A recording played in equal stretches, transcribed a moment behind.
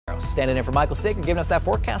Landeros standing in for Michael Signer, giving us that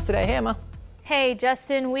forecast today. Hey, Emma. Hey,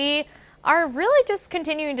 Justin. We are really just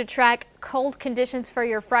continuing to track cold conditions for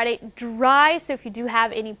your Friday. Dry, so if you do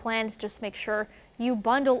have any plans, just make sure you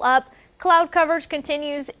bundle up. Cloud coverage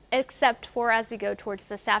continues, except for as we go towards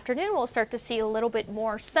this afternoon, we'll start to see a little bit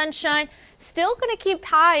more sunshine. Still going to keep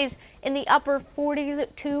highs in the upper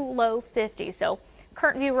 40s to low 50s. So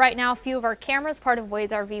current view right now, a few of our cameras, part of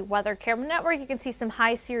Wade's RV Weather Camera Network. You can see some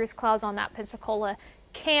high cirrus clouds on that Pensacola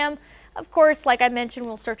cam. Of course, like I mentioned,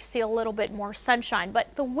 we'll start to see a little bit more sunshine,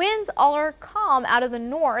 but the winds all are calm out of the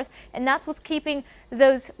north, and that's what's keeping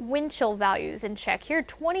those wind chill values in check. Here,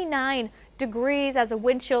 29 degrees as a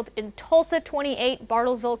wind chill in Tulsa, 28,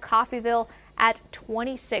 Bartlesville, Coffeyville at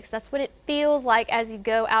 26. That's what it feels like as you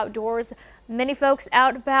go outdoors. Many folks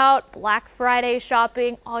out about Black Friday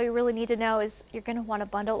shopping. All you really need to know is you're going to want to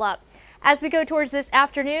bundle up. As we go towards this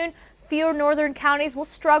afternoon, fewer northern counties will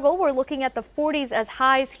struggle. We're looking at the 40s as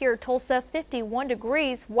highs here. Tulsa, 51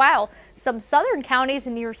 degrees, while some southern counties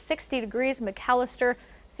near 60 degrees. McAllister,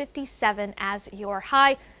 57 as your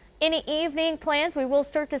high. Any evening plans, we will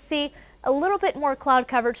start to see a little bit more cloud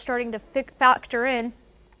coverage starting to factor in,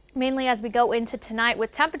 mainly as we go into tonight,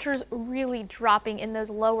 with temperatures really dropping in those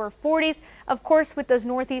lower 40s. Of course, with those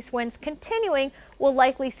northeast winds continuing, we'll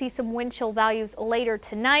likely see some wind chill values later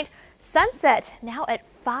tonight. Sunset now at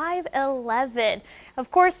 5:11.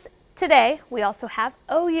 Of course, today we also have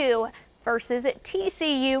OU versus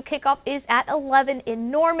TCU. Kickoff is at 11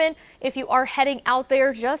 in Norman. If you are heading out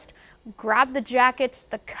there, just grab the jackets,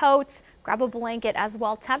 the coats, grab a blanket as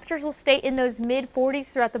well. Temperatures will stay in those mid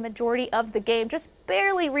 40s throughout the majority of the game, just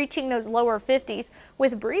barely reaching those lower 50s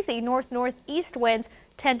with breezy north-northeast winds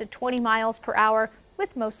 10 to 20 miles per hour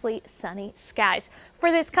with mostly sunny skies.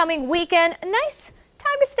 For this coming weekend, a nice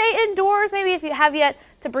time to stay indoors. Maybe if you have yet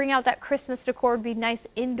to bring out that Christmas decor, would be nice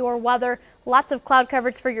indoor weather. Lots of cloud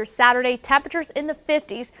coverage for your Saturday. Temperatures in the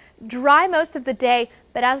 50s, dry most of the day,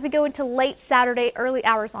 but as we go into late Saturday, early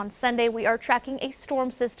hours on Sunday, we are tracking a storm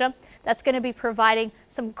system that's going to be providing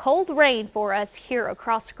some cold rain for us here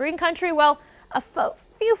across Green Country. Well, a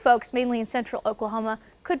few folks, mainly in central Oklahoma,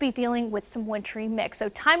 could be dealing with some wintry mix. So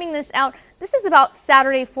timing this out, this is about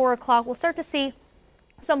Saturday 4 o'clock. We'll start to see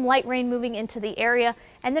some light rain moving into the area,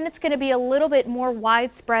 and then it's going to be a little bit more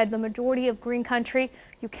widespread. The majority of Green Country,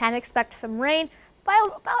 you can expect some rain by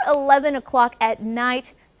about 11 o'clock at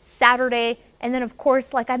night Saturday. And then, of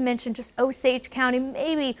course, like I mentioned, just Osage County,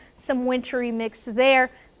 maybe some wintry mix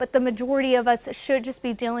there, but the majority of us should just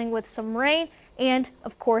be dealing with some rain and,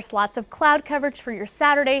 of course, lots of cloud coverage for your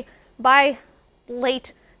Saturday. By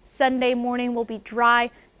late Sunday morning, will be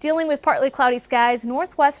dry, dealing with partly cloudy skies.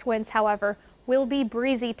 Northwest winds, however, will be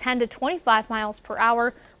breezy, 10 to 25 miles per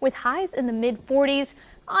hour with highs in the mid 40s.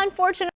 Unfortunately,